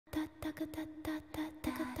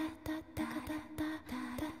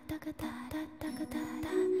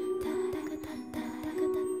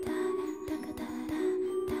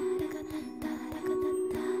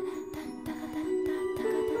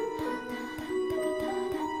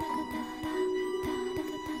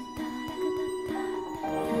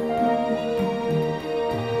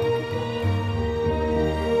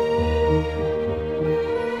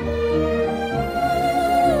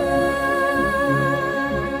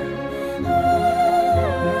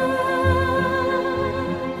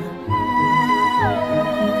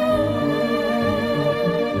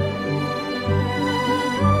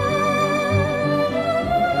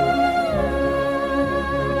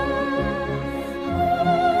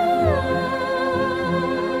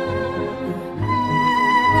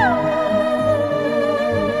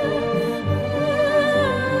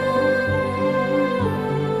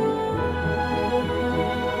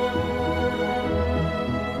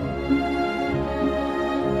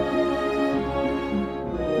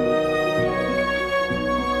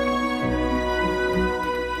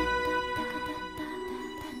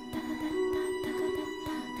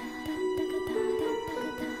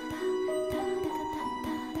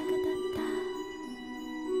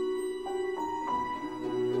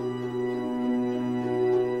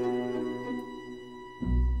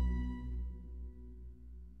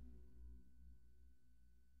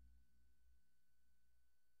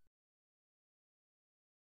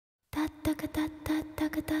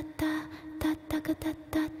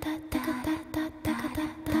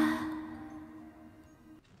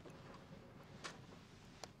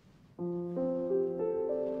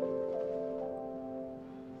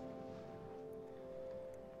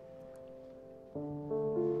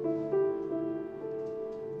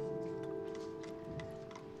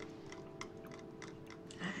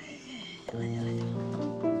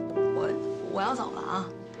我要走了啊。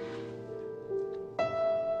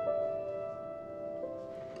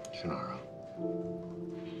去哪儿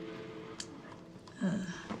啊？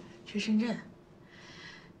去深圳，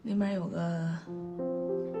那边有个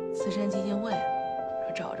慈善基金会，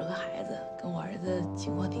说找着个孩子，跟我儿子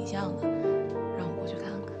情况挺像的，让我过去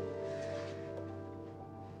看看。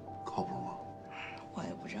靠谱吗？我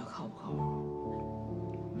也不知道靠不靠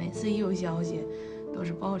谱。每次一有消息，都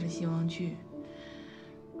是抱着希望去，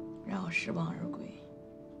让我失望而归。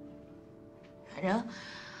反正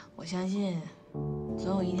我相信，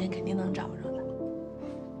总有一天肯定能找着的。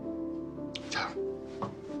加油！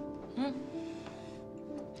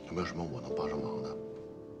有没有什么我能帮上忙的？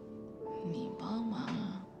你帮忙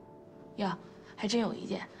呀，还真有一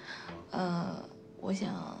件。我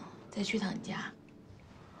想再去趟你家。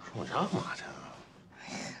上我家干嘛去啊？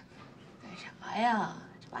干啥呀？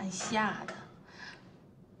这把你吓的。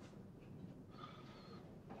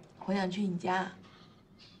我想去你家，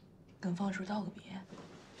跟方叔道个别。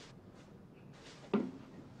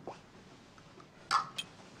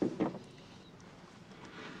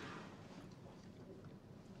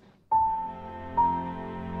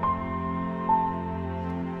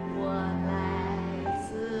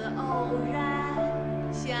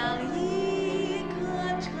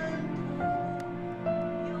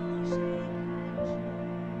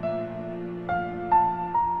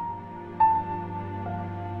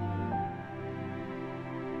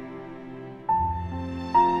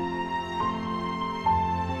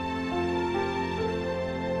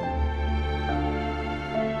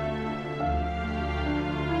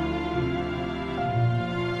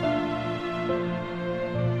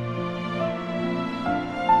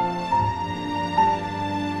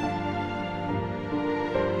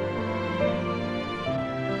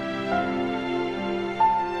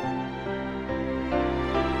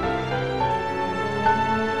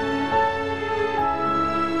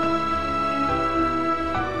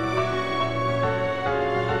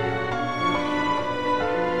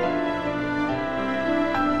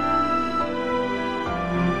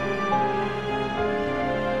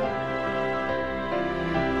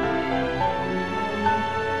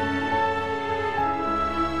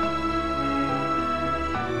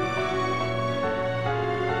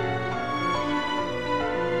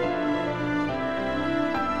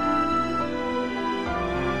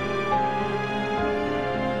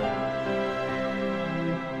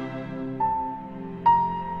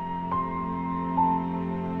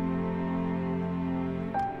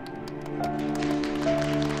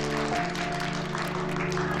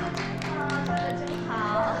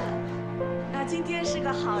今天是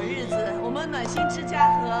个好日子，我们暖心之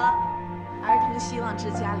家和儿童希望之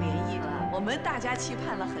家联谊了，我们大家期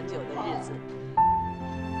盼了很久的日子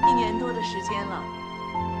，1年多的时间了，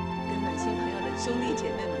跟暖心朋友的兄弟姐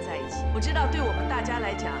妹们在一起，我知道对我们大家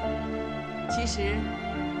来讲，其实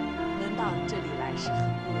能到这里来是很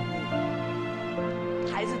不容易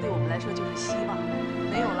的。孩子对我们来说就是希望，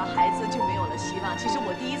没有了孩子就没有了希望。其实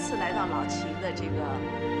我第一次来到老齐的这个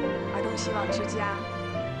儿童希望之家，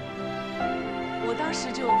我当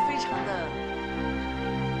时就非常的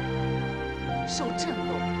受震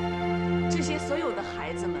动。这些所有的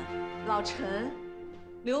孩子们，老陈、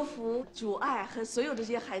刘福、主爱和所有这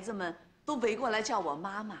些孩子们都围过来叫我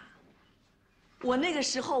妈妈。我那个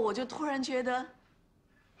时候我就突然觉得，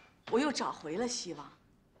我又找回了希望。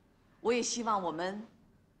我也希望我们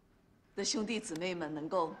的兄弟姊妹们能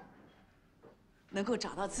够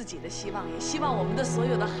找到自己的希望，也希望我们的所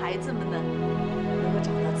有的孩子们呢，能够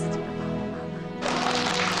找到自己的爸爸妈妈。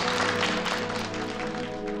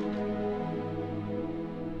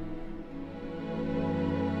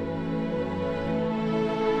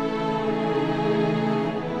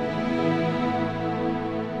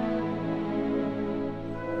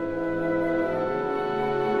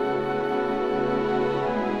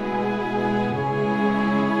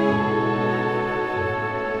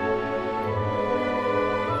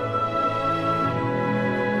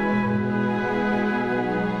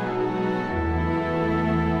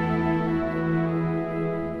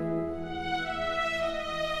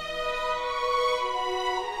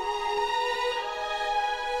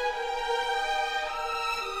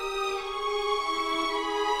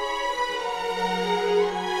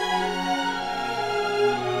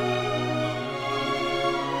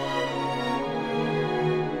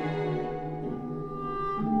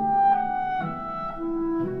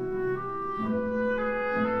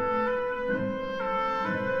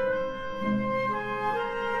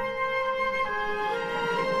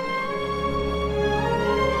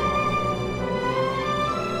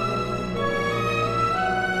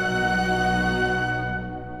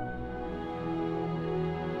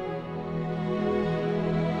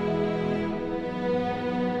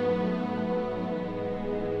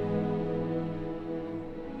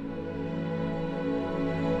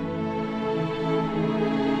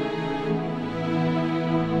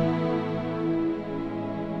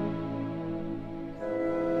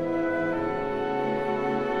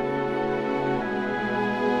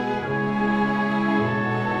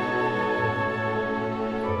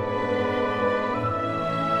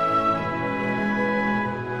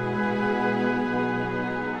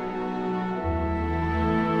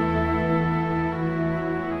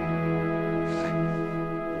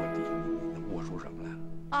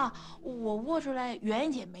我握出来，圆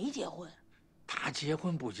圆姐没结婚。她结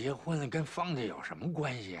婚不结婚跟方家有什么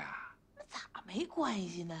关系啊？那咋没关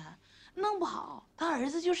系呢？弄不好他儿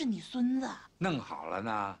子就是你孙子。弄好了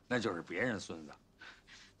呢，那就是别人孙子。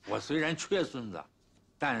我虽然缺孙子，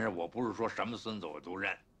但是我不是说什么孙子我都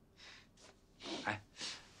认。哎，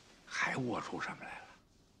还握出什么来了？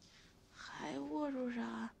还握出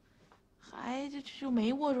啥？还就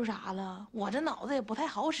没握出啥了。我这脑子也不太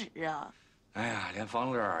好使啊。哎呀，连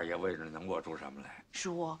方乐也未准能握出什么来。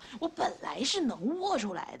叔，我本来是能握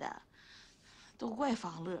出来的，都怪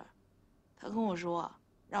方乐。他跟我说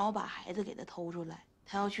让我把孩子给他偷出来，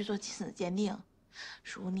他要去做亲子鉴定。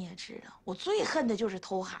叔，你也知道，我最恨的就是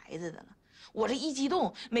偷孩子的了。我这一激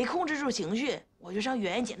动，没控制住情绪，我就上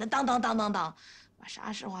圆圆姐那当，把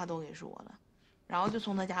啥实话都给说了，然后就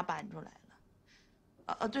从他家搬出来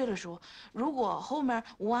了。对了，叔，如果后面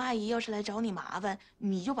吴阿姨要是来找你麻烦，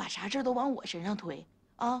你就把啥事都往我身上推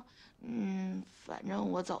啊。反正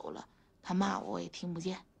我走了，他骂我也听不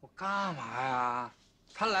见。我干嘛呀？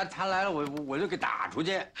他来了，我就给打出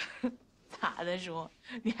去。咋的，叔？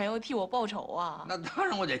你还要替我报仇啊？那当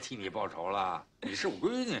然，我得替你报仇了。你是我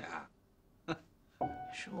闺女。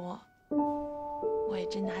叔，我也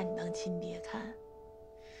真拿你当亲爹看。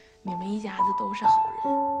你们一家子都是好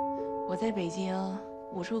人。我在北京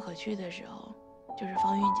无处可去的时候，就是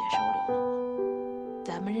方韵姐收留了我。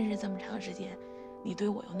咱们认识这么长时间，你对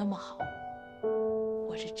我又那么好，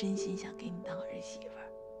我是真心想给你当儿媳妇儿。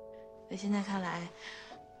在现在看来，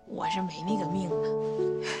我是没那个命的。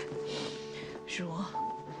叔，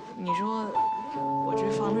你说我追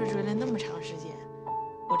方乐追了那么长时间，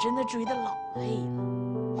我真的追得老累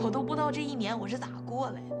了，我都不知道这一年我是咋过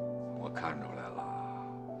来的。我看出来了，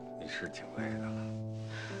你是挺累的了。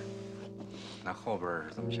那后边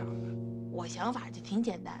是怎么想的？我想法就挺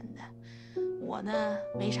简单的，我呢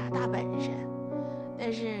没啥大本事，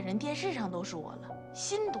但是人电视上都说了，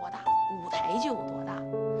心多大，舞台就有多大。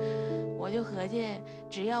我就合计，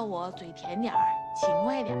只要我嘴甜点儿，勤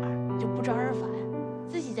快点儿，就不招人烦，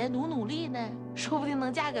自己再努力呢，说不定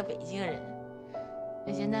能嫁个北京人。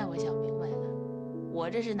那现在我想明白了，我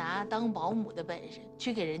这是拿当保姆的本事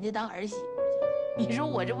去给人家当儿媳妇去，你说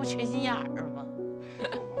我这不缺心眼儿吗？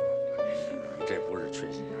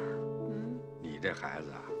这孩子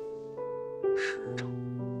啊，实诚。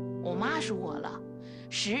我妈说了，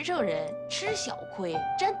实诚人吃小亏，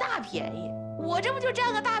占大便宜。我这不就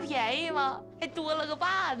占个大便宜吗？还多了个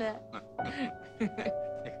爸呢。你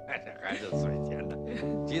看这孩子嘴甜的，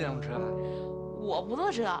几点钟车啊？我不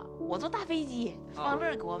坐车，我坐大飞机。方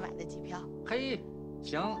乐给我买的机票。嘿，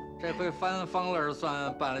行，这回方乐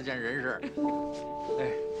算办了件人事。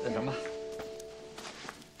哎，那什么，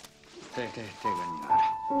这个你拿着。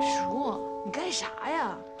叔，你干啥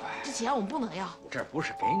呀？这钱我们不能要。这不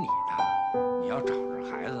是给你的，你要找着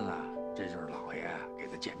孩子呢，这就是老爷给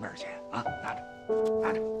他见面钱啊，拿着，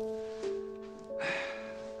拿着。哎，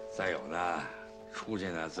再有呢，出去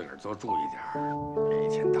呢自个儿多注意点儿，别一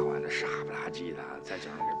天到晚的傻不拉几的，再叫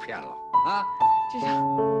人给骗了啊！支长，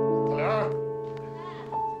大莲，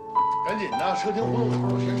赶紧的，车停胡同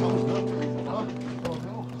口，先上车啊！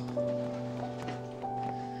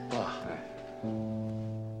爸，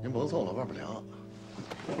您甭送了，外边凉。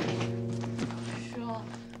叔，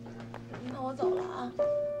那我走了啊。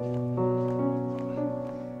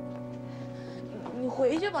你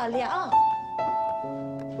回去吧，凉。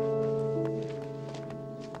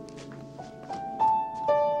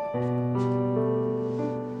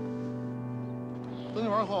登记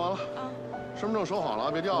牌换完了啊，身份证收好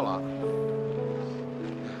了，别掉了。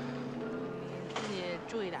自己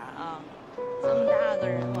注意点啊，这么大个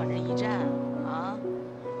人往这一站啊，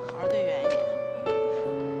好好对圆圆，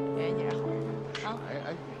圆圆你是好人啊。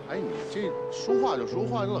哎，你这说话就说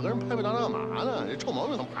话，你老跟人拍拍搭搭干嘛呢？这臭毛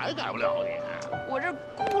病怎么还改不了你？我这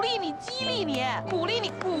鼓励你、激励你、鼓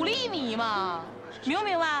励你嘛，明不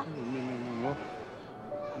明白？明。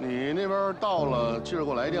你那边到了，记着给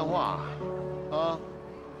我来一电话，啊。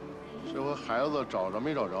这回孩子找着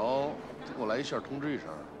没找着，给我来一下通知一声。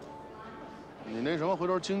你那什么，回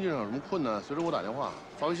头经济上有什么困难，随时给我打电话，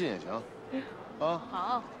发微信也行。啊。好。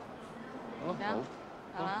啊，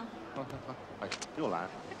好了。哎，又来。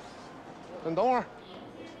那你等会儿。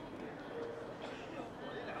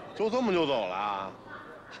就这么就走了？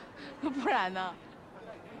不然呢？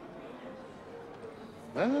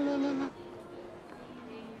来。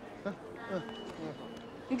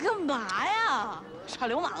你干嘛呀？耍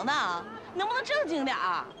流氓呢？能不能正经点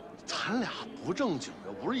儿？咱俩不正经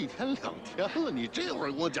又不是一天两天了，你这会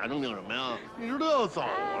儿跟我假正经什么呀？你这都要走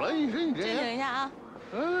了，你说你这……正经一下啊！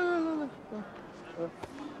来。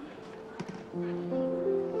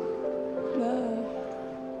那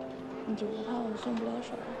你就不怕我松不了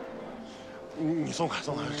手？你松开，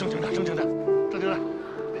正经点。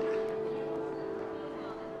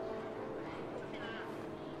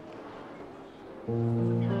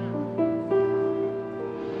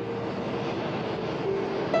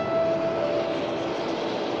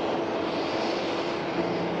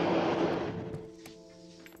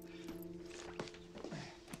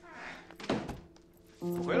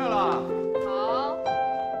回来了。好。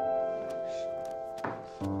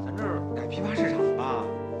咱这儿改批发市场吧？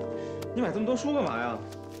你买这么多书干嘛呀？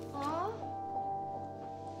啊，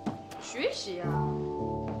学习呀，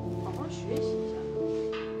好好学习一下。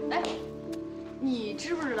哎，你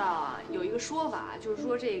知不知道啊？有一个说法，就是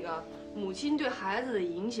说这个母亲对孩子的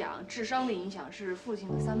影响，智商的影响是父亲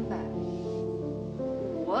的3倍。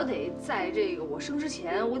我得在这个我生之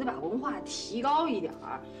前，我得把文化提高一点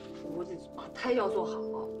儿，我得把胎教做好。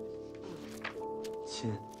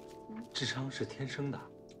亲，智商是天生的。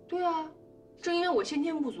对啊，正因为我先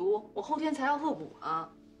天不足，我后天才要恶补啊。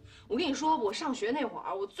我跟你说，我上学那会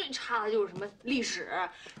儿，我最差的就是什么历史、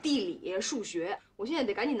地理、数学。我现在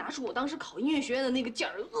得赶紧拿出我当时考音乐学院的那个劲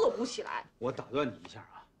儿，恶补起来。我打断你一下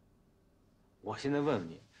啊，我现在问问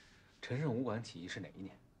你，陈胜吴广起义是哪一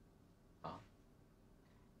年？啊？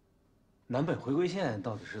南北回归线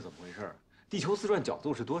到底是怎么回事？地球自转角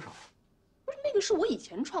度是多少？不是那个是我以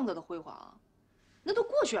前创造的辉煌，那都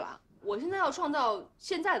过去了。我现在要创造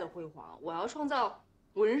现在的辉煌，我要创造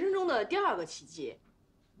我人生中的第2个奇迹。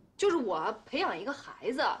就是我培养一个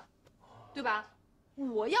孩子，对吧？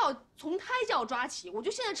我要从胎教抓起，我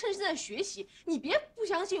就趁现在学习。你别不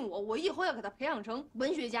相信我，我以后要给他培养成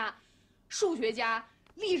文学家、数学家、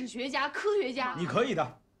历史学家、科学家。你可以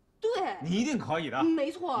的，对，你一定可以的，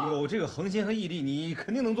没错。有这个恒心和毅力，你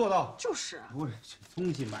肯定能做到。就是。不是，这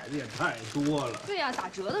东西买的也太多了。对呀，打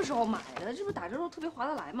折的时候买的，这不打折的时候特别划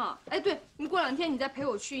得来嘛。哎，对，你过2天你再陪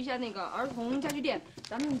我去一下那个儿童家具店，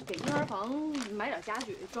咱们给婴儿房买点家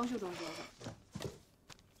具，装修装修。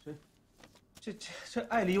这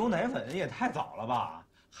爱丽优奶粉也太早了吧？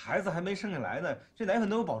孩子还没生下来呢，这奶粉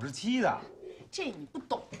都有保质期的。这你不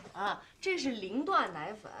懂啊，这是0段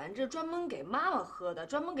奶粉，这专门给妈妈喝的，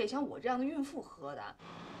专门给像我这样的孕妇喝的。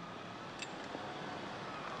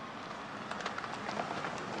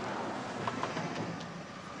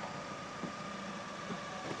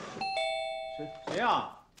谁呀？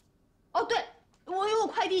哦，对，我有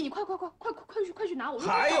快递，你快去拿！我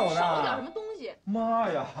还有呢，少了点什么东西。妈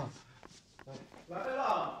呀！来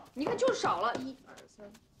了！你看，就是少了1、2、3，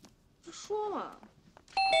就说嘛。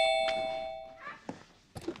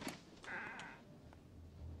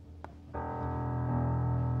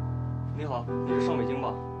你好，你是上北京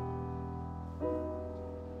吧？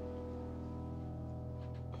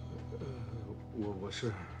我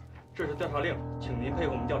是。这是调查令，请您配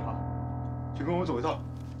合我们调查。就跟我走一趟。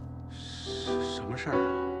什么事儿啊？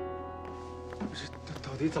这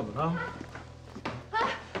到底怎么了？哎，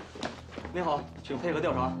您好，请配合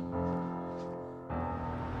调查。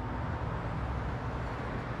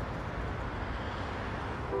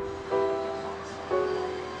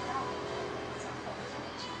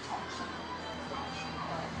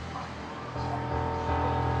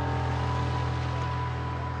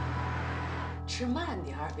吃慢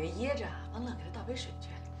点儿，别噎着。王冷，给他倒杯水去。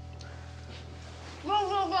不，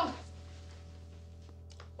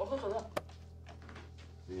我喝可乐。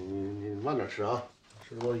你慢点吃啊，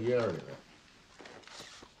吃多噎着你了。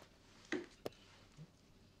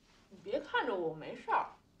你别看着我没事儿。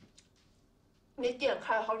那店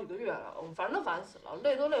开了好几个月了，我烦都烦死了，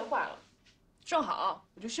累都累坏了。正好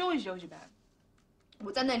我就休息休息呗。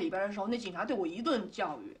我在那里边的时候，那警察对我一顿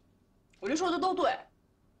教育，我就说的都对。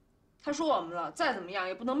他说我们了，再怎么样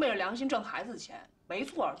也不能昧着良心挣孩子的钱。没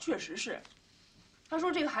错，确实是。他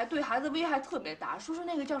说这个对孩子危害特别大，说是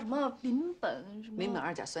那个叫什么邻苯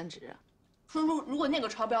2甲酸酯啊。说如果那个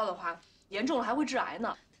超标的话，严重了还会致癌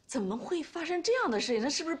呢。怎么会发生这样的事情？那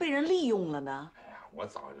是不是被人利用了呢？哎呀，我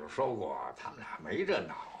早就说过，他们俩没这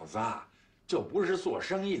脑子，就不是做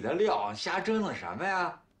生意的料，瞎折腾什么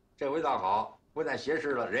呀？这回倒好，不但邪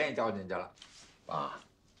事了，人也掉进去了。爸，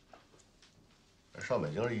上北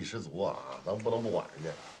京是一失足啊，咱不能不管人家。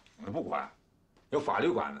我不管，有法律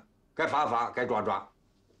管的，该罚，该抓。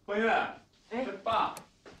关月，哎，爸，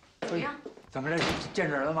怎么样？怎么着，见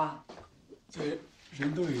人了吗？这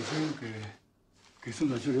人都已经给送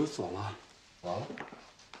到拘留所了。完了，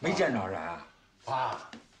没见着人啊？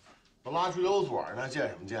爸，都拉拘留所呢，见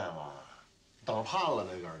什么见啊？等着判了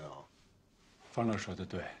那边就。方乐说的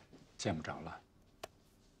对，见不着了。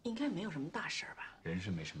应该没有什么大事吧？人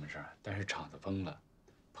是没什么事儿，但是场子崩了，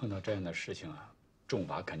碰到这样的事情啊，重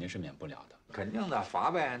罚肯定是免不了的。肯定的，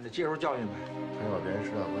罚呗，那接受教训呗。还把别人吃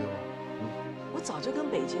大亏吗？我早就跟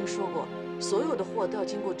北京说过，所有的货都要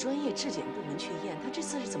经过专业质检部门去验。他这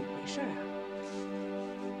次是怎么回事啊？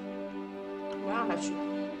我让他去。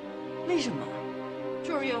为什么？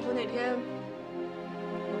就是宴会那天，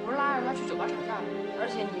我不是拉着他去酒吧吵架吗？而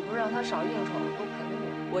且你不是让他少应酬，多陪陪我。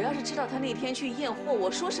我要是知道他那天去验货，我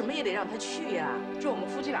说什么也得让他去呀。这我们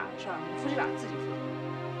夫妻俩的事儿，夫妻俩自己负责。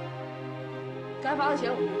该罚的钱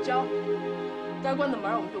我们就交，该关的门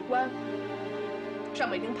我们就关。上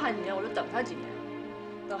北京判几年，我就等他几年，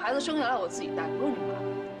等孩子生下来我自己带，不用你管。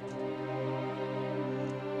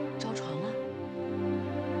着床了，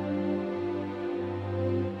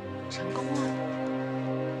成功了。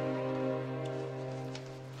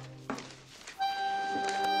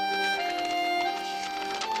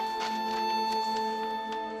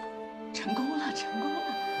成功了，成功了！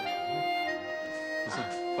不错，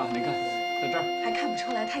爸，您看，在这儿。还看不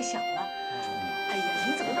出来太小了。哎呀，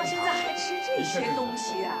你怎么到现在还吃这些东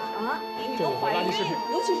西啊？啊，你都怀孕了，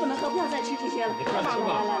尤其不能喝，不要再吃这些了。你快吃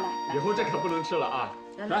吧，来，以后这可不能吃了啊！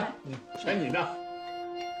来，选你的。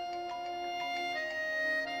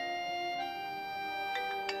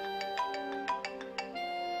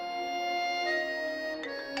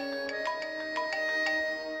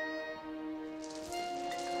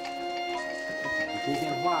接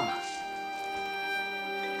电话，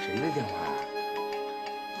谁的电话呀？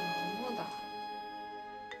我的。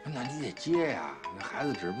那你得接呀，那孩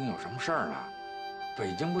子指不定有什么事儿呢。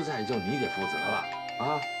北京不在，就你得负责了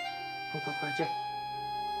啊！快接！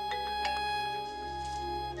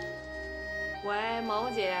喂，毛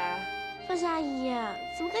姐。凤霞阿姨，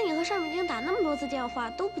怎么跟你和单北京打那么多次电话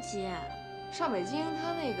都不接？上北京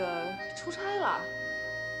他那个出差了。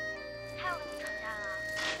他又跟你吵架了？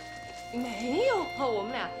没有，我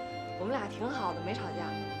们俩挺好的，没吵架。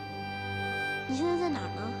你现在在哪儿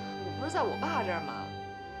呢？我不是在我爸这儿吗？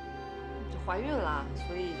就怀孕了，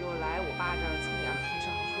所以就来我爸这儿蹭点好吃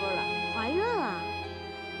好喝的。怀孕了？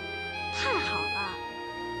太好了！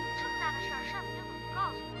这么大的事儿，单北京怎么不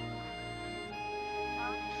告诉你呢？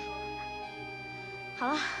到时候得说说他。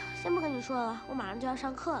好了，先不跟你说了，我马上就要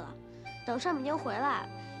上课了。等单北京回来，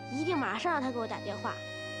一定马上让他给我打电话。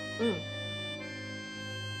嗯。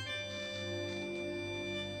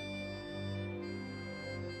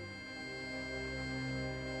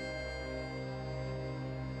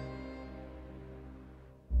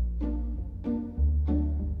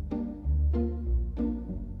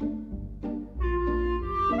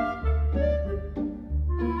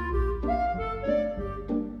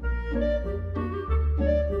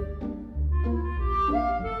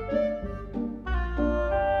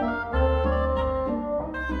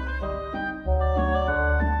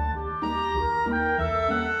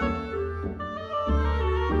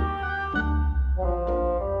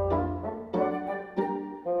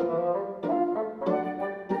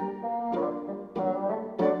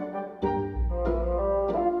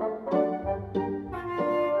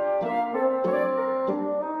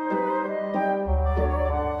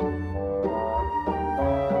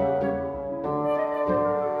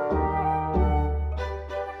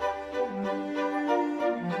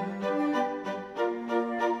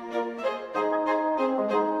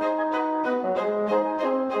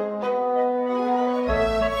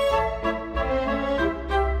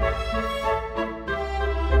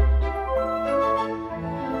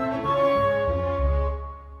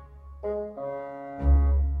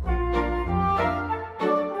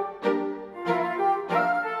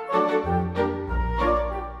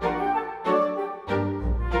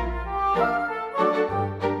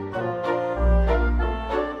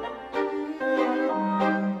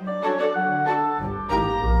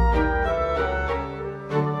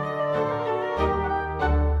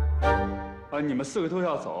们4个都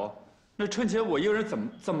要走，那春节我一个人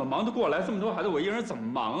怎么忙得过来？这么多孩子，我一个人怎么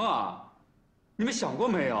忙啊？你们想过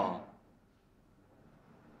没有？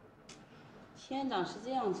田院长是这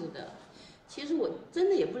样子的，其实我真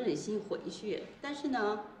的也不忍心回去，但是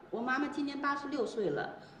呢，我妈妈今年86岁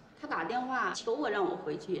了，她打电话求我让我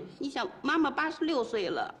回去。你想，妈妈86岁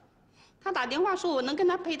了，她打电话说我能跟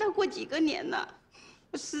她陪她过几个年呢，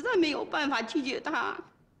我实在没有办法拒绝她，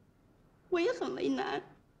我也很为难。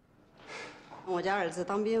我家儿子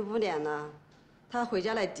当兵5年了，他回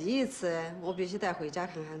家来第一次，我必须带回家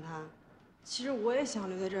看看他。其实我也想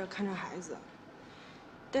留在这儿看着孩子，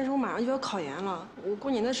但是我马上就要考研了，我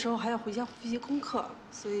过年的时候还要回家复习功课，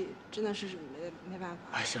所以真的是没办法。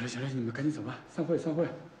哎，行了行了，你们赶紧走吧，散会散会。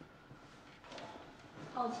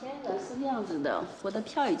哦，田院长是这样子的，我的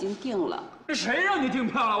票已经订了。这谁让你订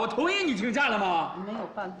票了？我同意你请假了吗？没有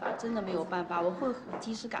办法，真的没有办法，我会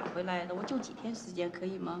及时赶回来的，我就几天时间，可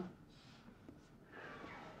以吗？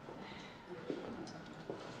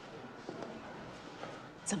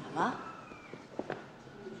怎么了？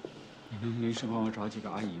你能临时帮我找几个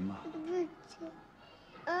阿姨吗？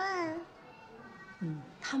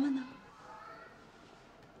他们呢？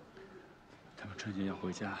他们春节要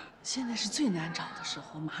回家。现在是最难找的时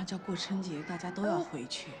候，马上就要过春节，大家都要回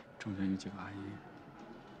去。中间有几个阿姨，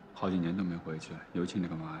好几年都没回去了，尤其那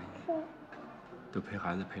个马阿姨，都陪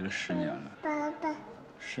孩子陪了10年了。爸爸，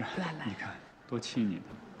是，来，你看多气你的。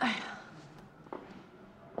哎呀。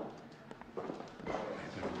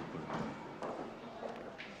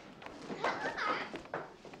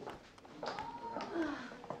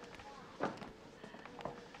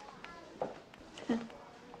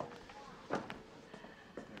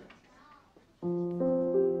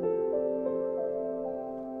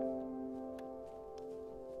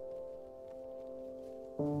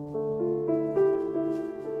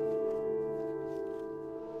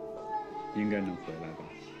应该能回来吧？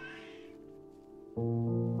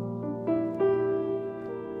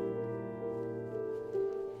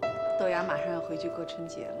豆芽马上要回去过春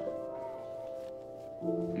节了。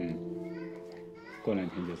过2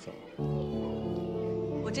天就走。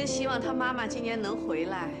我真希望他妈妈今年能回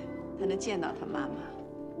来，他能见到他妈妈。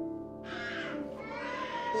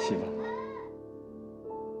希望。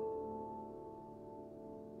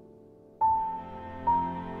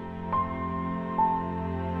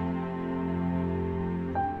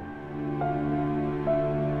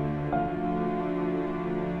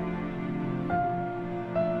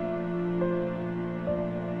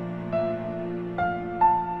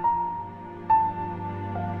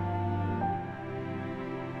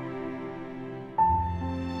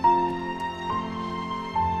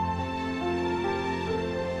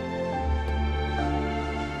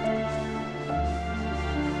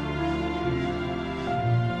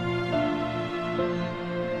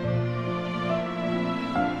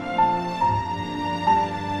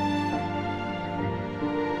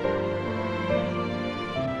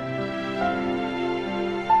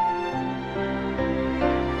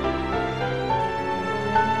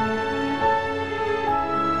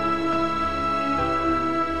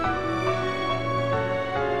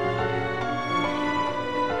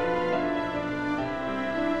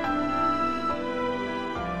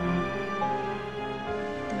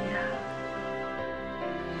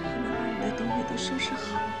都收拾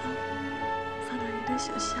好了，放到你的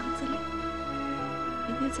小箱子里。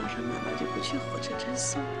明天早上妈妈就不去火车站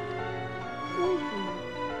送你了。为什么？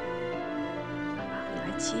妈妈会来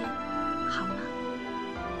接你，好吗？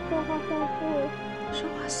说话算数。说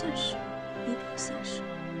话算数，一定算数。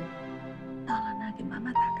到了那儿给妈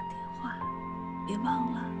妈打个电话，别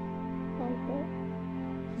忘了。好的。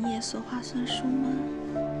你也说话算数吗？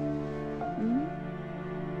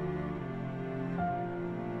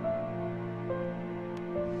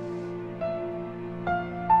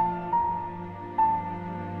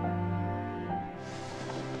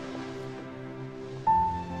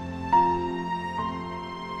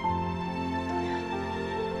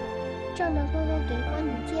正的哥哥给过你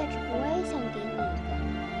戒指，我也想给你一个。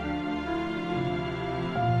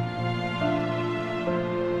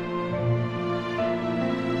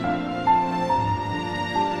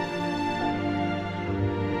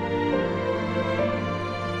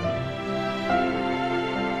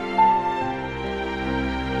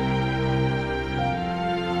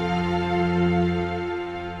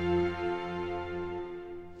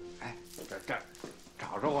哎，这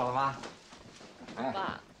找着我了吗？哎。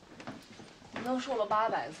爸。都说了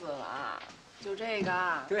800次了啊，就这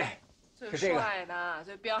个，对，最帅的，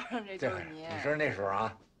最边上这就是你。你说那时候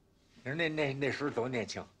啊，你说那时候多年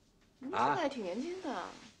轻，你现在还挺年轻的。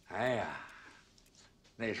哎呀，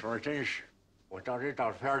那时候真是，我照这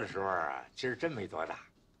照片的时候啊，其实真没多大。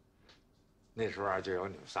那时候啊就有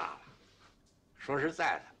你们仨了。说实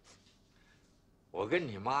在的，我跟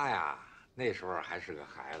你妈呀，那时候还是个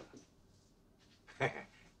孩子，嘿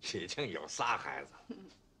嘿，已经有仨孩子了，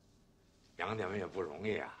养你们也不容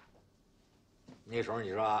易啊。那时候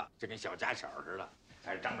你说就跟小家巧似的，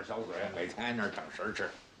还张着小嘴，每天在那儿等食吃。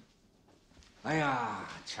哎呀，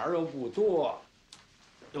钱儿又不多，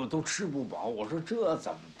又都吃不饱，我说这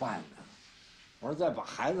怎么办呢？我说再把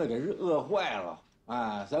孩子给饿坏了，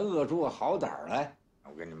哎，咱饿出个好歹来。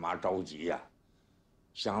我跟你妈着急呀，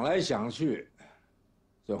想来想去，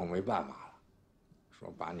最后没办法了，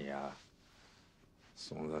说把你啊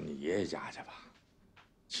送到你爷爷家去吧，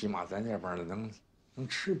起码咱这边能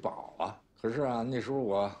吃饱啊。可是啊，那时候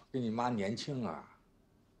我跟你妈年轻啊，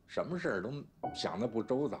什么事儿都想得不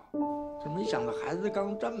周到，这没想到孩子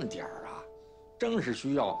刚这么点儿啊，正是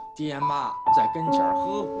需要爹妈在跟前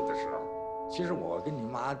呵护的时候。其实我跟你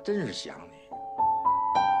妈真是想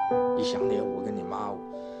你，一想你，我跟你妈，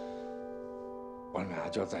我们俩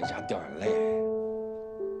就在家掉眼泪。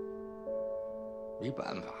没办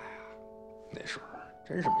法呀，那时候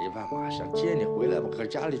真是没办法，想接你回来吧，可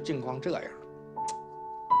家里境况这样，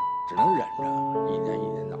只能忍着，一年一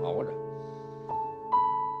年的熬着。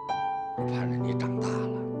我盼着你长大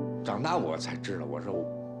了，长大我才知道，我说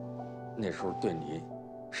那时候对你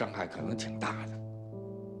伤害可能挺大的。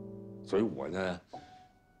所以我呢，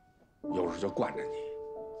有时候就惯着你。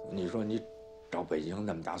你说你找北京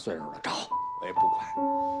那么大岁数了，找我也不管。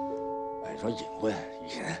哎，说隐婚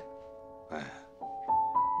隐，哎，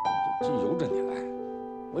就由着你来。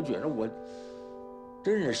我觉着我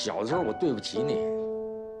真是小的时候我对不起你，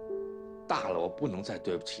大了我不能再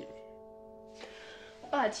对不起你。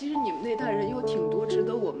爸，其实你们那代人有挺多值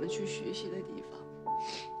得我们去学习的地方，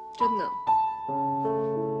真的。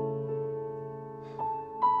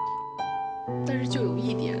但是就有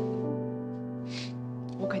一点，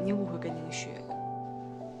我肯定不会跟您学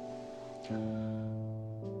的。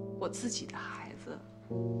我自己的孩子，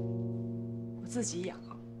我自己养，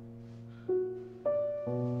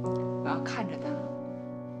我要看着他，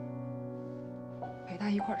陪他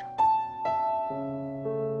一块儿长大。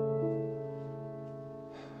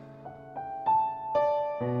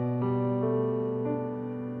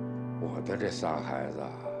我的这仨孩子，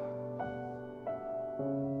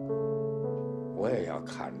我也要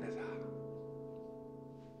看着他，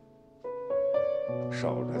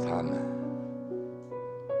守着他们，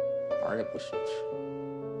哪儿也不许去，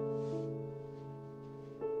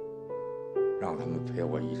让他们陪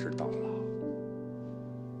我一直到老。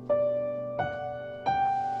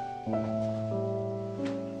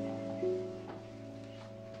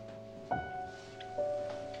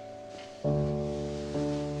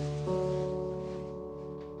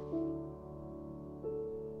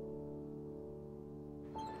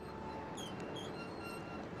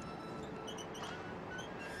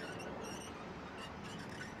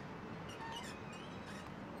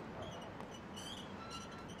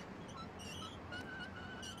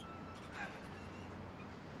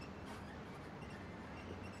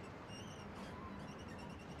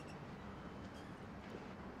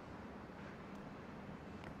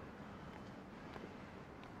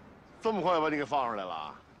这么快把你给放出来了？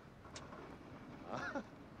啊！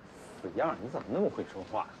死样，你怎么那么会说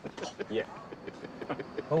话？讨厌！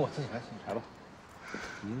等我自己来洗柴吧。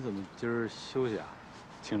您怎么今儿休息啊？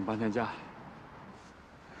请了半天假。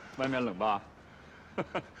外面冷吧？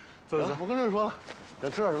坐。我跟这说了，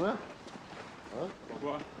想吃点什么呀？火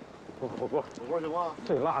锅。火锅行吗？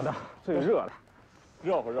最辣的，最热的，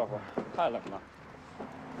热乎，太冷了。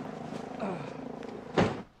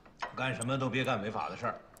干什么都别干违法的事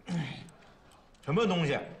儿。什么东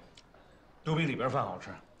西都比里边饭好吃。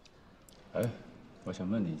哎，我想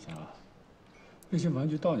问你一下啊，那些玩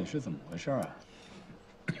具到底是怎么回事啊？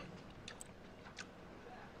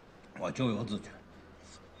我咎由自取。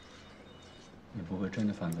你不会真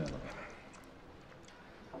的犯罪了吧？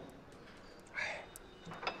哎，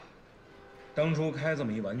当初开这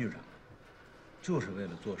么一玩具厂，就是为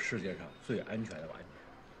了做世界上最安全的玩具，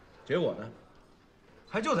结果呢，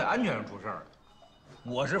还就在安全上出事儿了。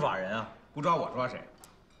我是法人啊，不抓我抓谁？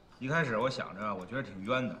一开始我想着，我觉得挺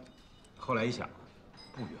冤的，后来一想，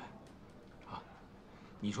不冤，啊，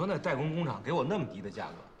你说那代工工厂给我那么低的价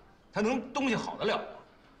格，他能东西好得了吗？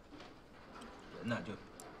人呢就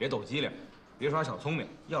别抖机灵，别耍小聪明，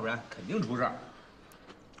要不然肯定出事儿。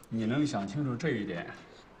你能想清楚这一点，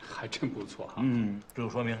还真不错哈。这就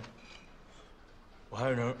说明我还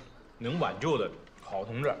是能挽救的好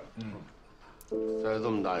同志。栽这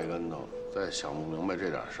么大一跟头，再想不明白这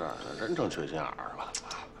点事儿，那真成缺心眼儿了。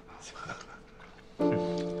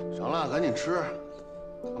行了，行了，赶紧吃，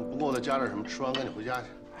不够再加点什么，吃完赶紧回家去。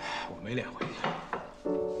我没脸回去，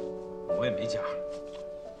我也没家，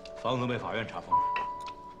房子被法院查封了。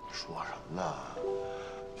说什么呢？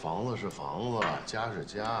房子是房子，家是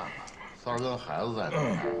家，三儿跟孩子在哪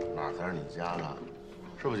儿，哪才是你家呢？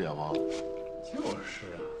是不是姐夫？就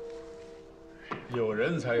是啊，有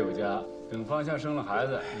人才有家。等方向生了孩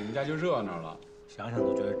子，你们家就热闹了。想想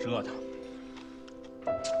都觉得折腾。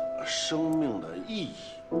生命的意义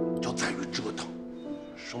就在于折腾，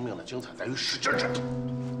生命的精彩在于使劲折腾。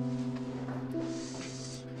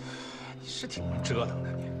你是挺能折腾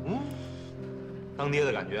的你。当爹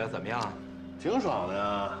的感觉怎么样？挺爽的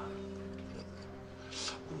呀。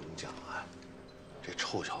我跟你讲啊，这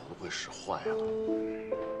臭小子都快使坏了。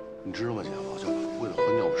你知道吗，姐夫？就为了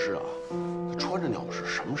换尿不湿啊，他穿着尿不湿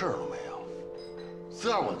什么事儿都没有。这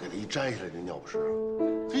样我给他一摘下来，这尿不湿，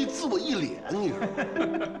他一呲我一脸，你知道吗？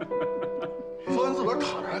说完自个儿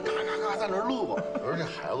躺着还嘎嘎嘎在那儿乐，而且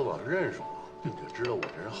孩子吧认识我，并且知道我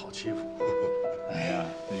这人好欺负。哎呀，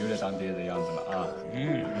有点当爹的样子了啊。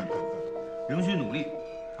仍需努力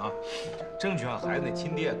啊，争取让孩子那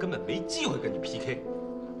亲爹根本没机会跟你 PK。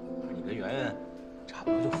你跟圆圆差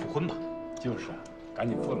不多就复婚吧。就是啊，赶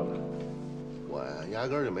紧复了吧。我呀，压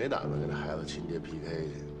根儿就没打算跟这孩子亲爹 PK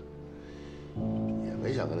去，也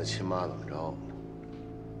没想跟他亲妈怎么着。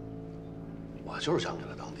我就是想给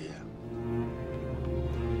他当爹。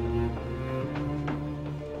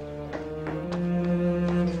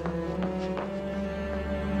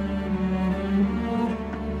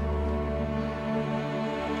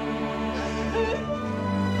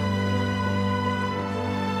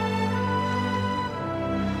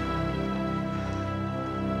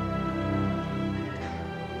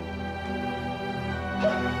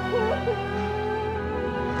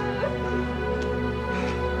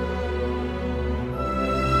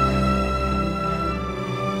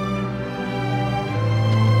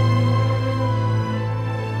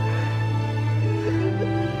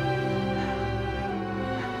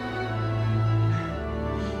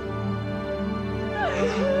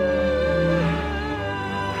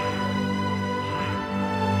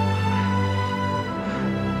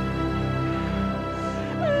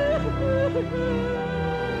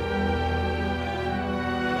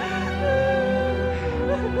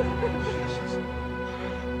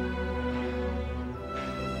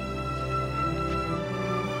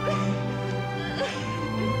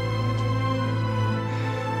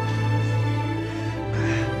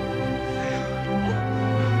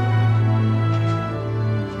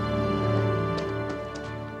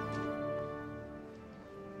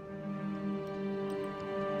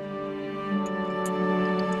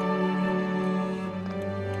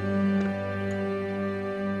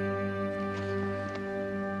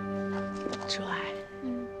朱爱，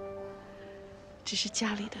这是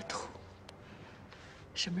家里的土，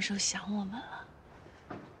什么时候想我们了，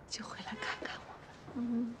就回来看看我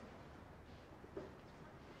们。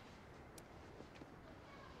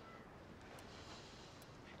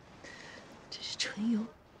这是唇油，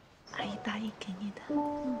阿姨答应给你的。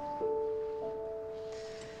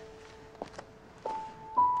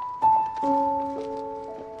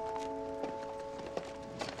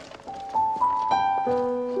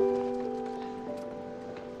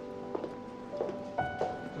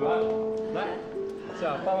来，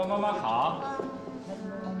向爸爸妈妈好。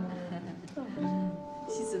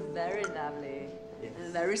 She's very lovely,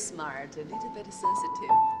 and very smart, a little bit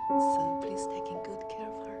sensitive. So please taking good care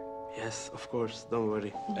of her. Yes, of course. Don't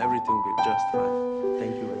worry. Everything will be just fine.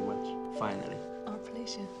 Thank you very much. Finally. Our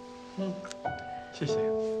pleasure. 谢谢，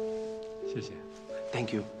谢谢。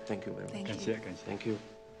 Thank you. Thank you very much. 感谢感谢。 Thank you.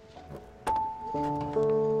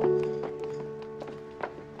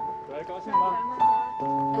 来，高兴吗？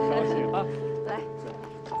高兴啊！来。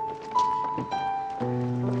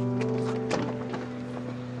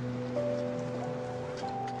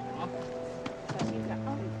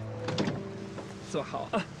 坐好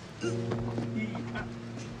啊！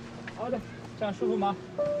好的，这样舒服吗？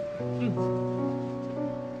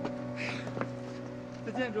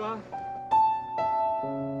再见，主啊。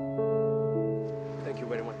Thank you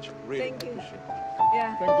very much. Really Thank you. appreciate it.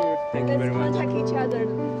 Yeah. Thank you. Thank you very Let's much. contact each other.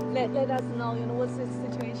 Let us know, what's the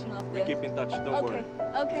situation of We this. keep in touch. Don't worry.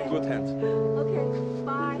 Okay. In good hands. Okay.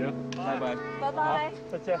 Bye. 行，拜拜。拜拜。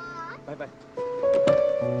再见，拜拜。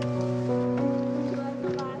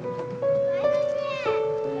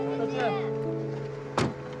再见。 爸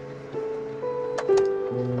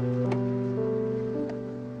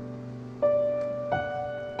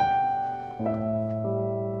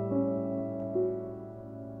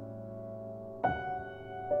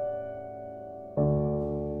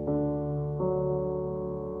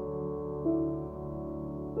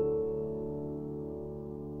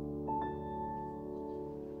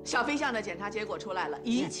小飞象的检查结果出来了，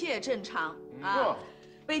一切正常啊。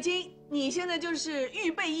北京，你现在就是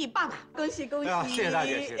预备役爸爸，恭喜恭喜！谢谢大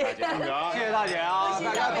姐，谢谢大姐，谢谢大姐啊！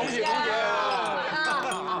大家同喜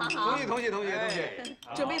同喜！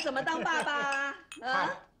准备怎么当爸爸啊？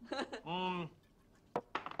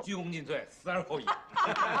鞠躬尽瘁，死而后已。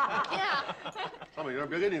上北京，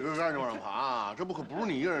别跟你哥干着往上爬，这可不是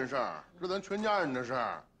你一个人事儿，这咱全家人的事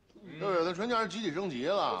儿，对不对？咱全家人集体升级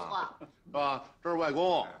了，是吧？这是外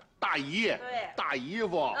公、大姨、大姨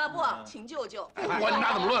夫。不，请舅舅。管你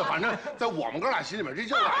妈怎么论，反正在我们哥俩心里面，这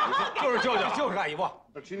就是大姨夫，就是舅舅，就是大姨夫。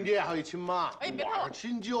这亲爹还有一亲妈，我是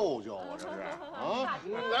亲舅舅，我这是啊。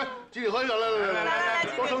来，集体合影，来，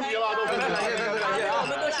都升级了，都升级了，感谢啊，我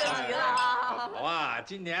们都升级了啊。好啊，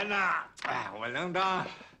今年呢，哎，我能当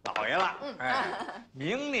老爷了，哎，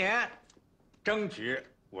明年争取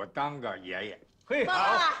我当个爷爷。嘿，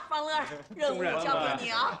方乐，任务交给你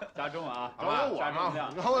啊！加重啊，好吧，我呢，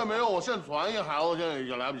你看我也没有，我现在传一个孩子，现在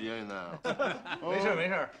也来不及，现在。没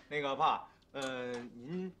事，那个爸，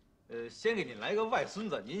您先给您来个外孙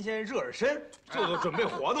子，您先热热身，做准备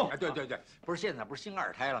活动。哎，对，不是现在不是sinh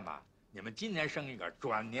二胎了吗？你们今年生一个，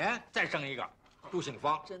转年再生一个，都姓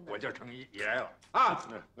方，我就成爷爷了啊！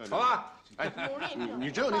好吧？哎，你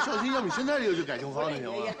只有那孝心，要不你现在就改姓方就行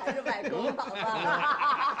了。爷爷还是外公好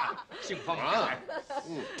吧？姓方啊！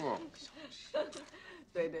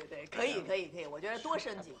对，可以，我觉得多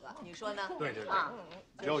生几个，你说呢？对啊，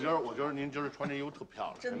我觉得您今儿穿这衣服特漂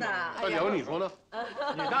亮，真的。大姐夫，你说呢？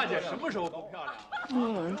你大姐什么时候不漂亮？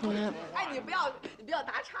有人说他。哎，你不要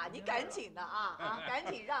打岔，你赶紧的啊，赶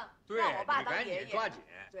紧让我爸当爷爷。抓紧，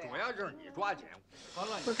主要就是你抓紧。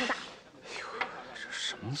不是大。哎呦，这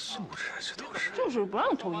什么素质啊？这都是。就是不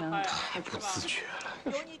让抽烟，太不自觉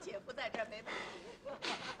了。有你姐夫在这儿没问题。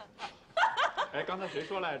哎，刚才谁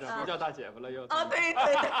说来着？不叫大姐夫了又？啊，对，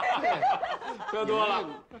喝多了。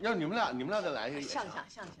要你们俩再来一个。像。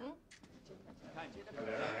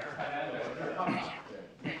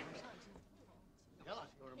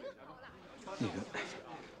那个，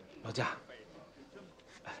劳驾，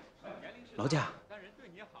劳驾。但人对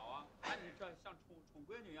你好啊，把你这像宠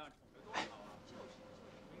闺女一样宠着多好啊。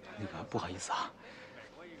那个不好意思啊，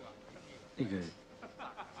那个。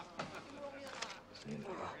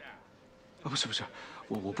不是，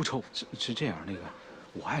我不抽，是这样，那个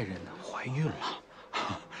我爱人呢怀孕了，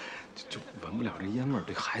就闻不了这烟味儿，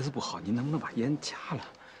对孩子不好，您能不能把烟掐了？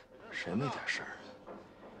谁没点事儿？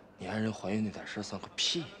你爱人怀孕那点事儿算个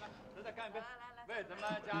屁！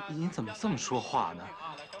您怎么这么说话呢？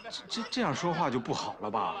这样说话就不好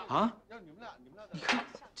了吧？啊？你看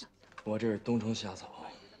这，我这是冬虫夏草，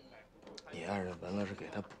你爱人闻了是给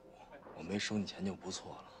他补，我没收你钱就不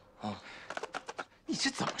错了啊。你这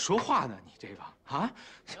怎么说话呢？你这个啊，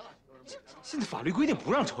现在法律规定不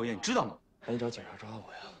让抽烟，你知道吗？那你找警察抓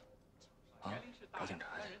我呀！啊，找警察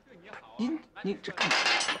去！您这干嘛？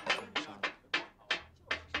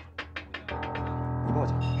你报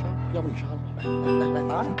警，要不你杀了？来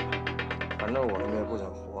拿着。反正我他妈也不想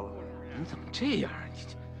活了。你怎么这样啊？你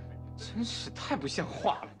这真是太不像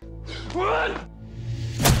话了！滚！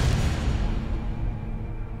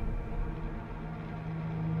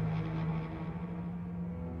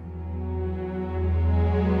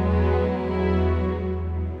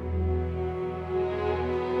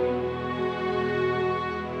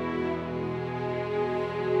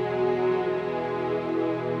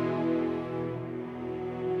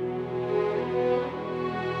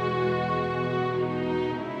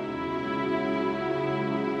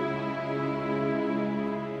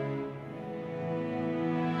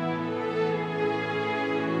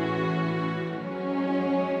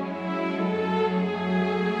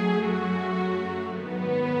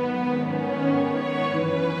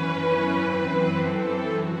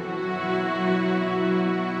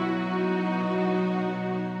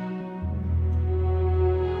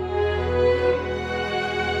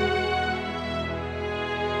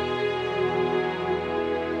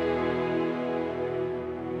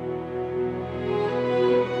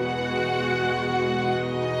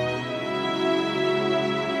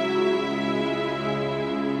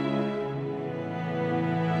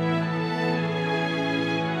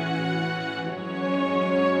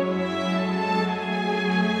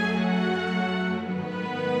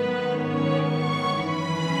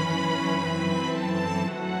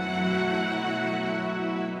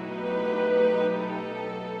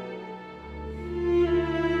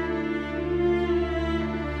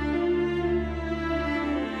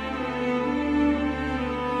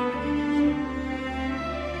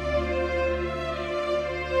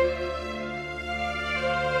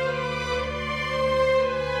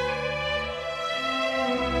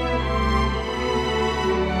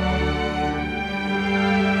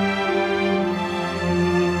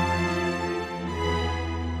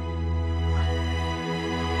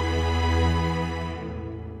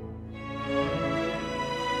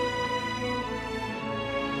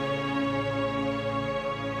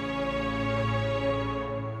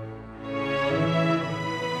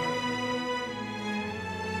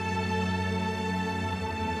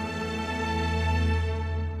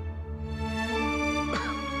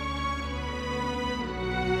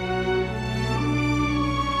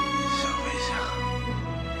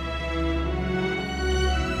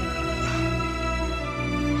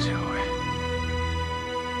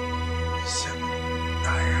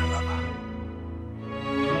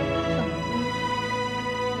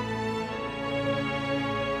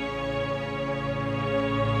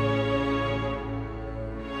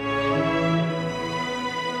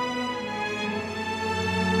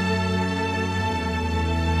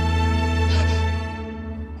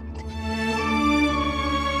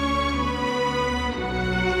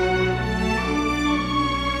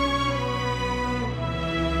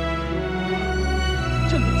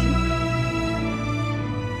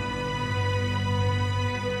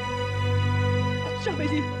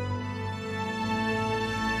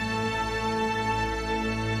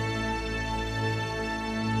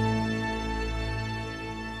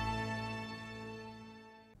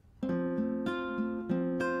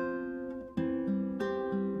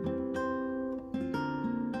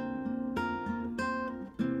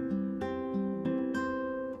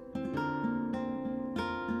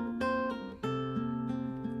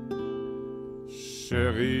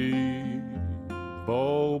 Chérie,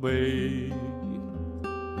 宝贝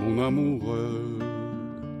mon amoureux,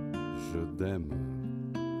 je t'aime。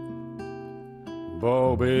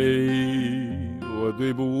宝贝，我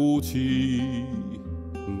对不起，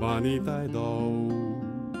把你带到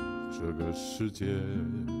这个世界。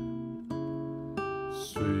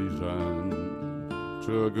虽然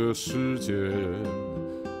这个世界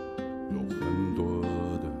有很多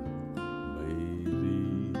的美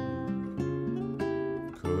丽，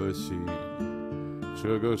可惜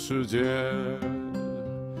这个世界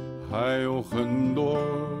还有很多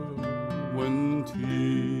问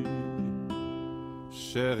题。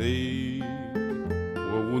Chérie，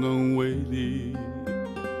 我无能为力，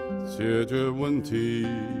解决问题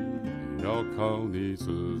要靠你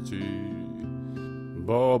自己。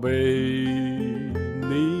宝贝，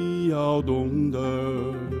你要懂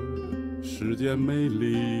得，世间美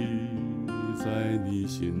丽在你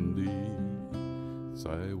心里，在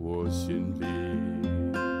我心里。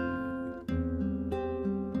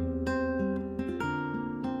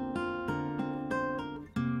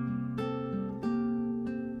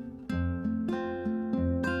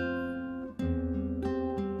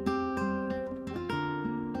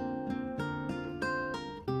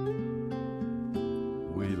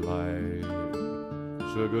未来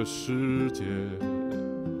这个世界有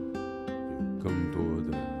更多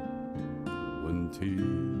的问题，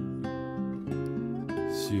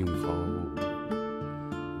幸好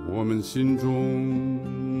我们心中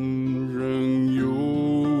仍有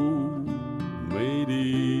美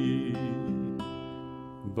丽。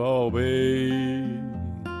宝贝，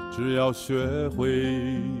只要学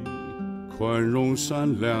会宽容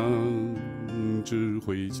善良，只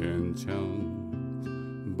会坚强。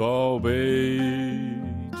宝贝，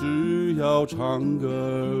只要唱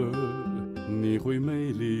歌，你会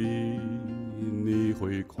美丽，你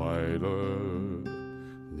会快乐，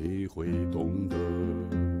你会懂得。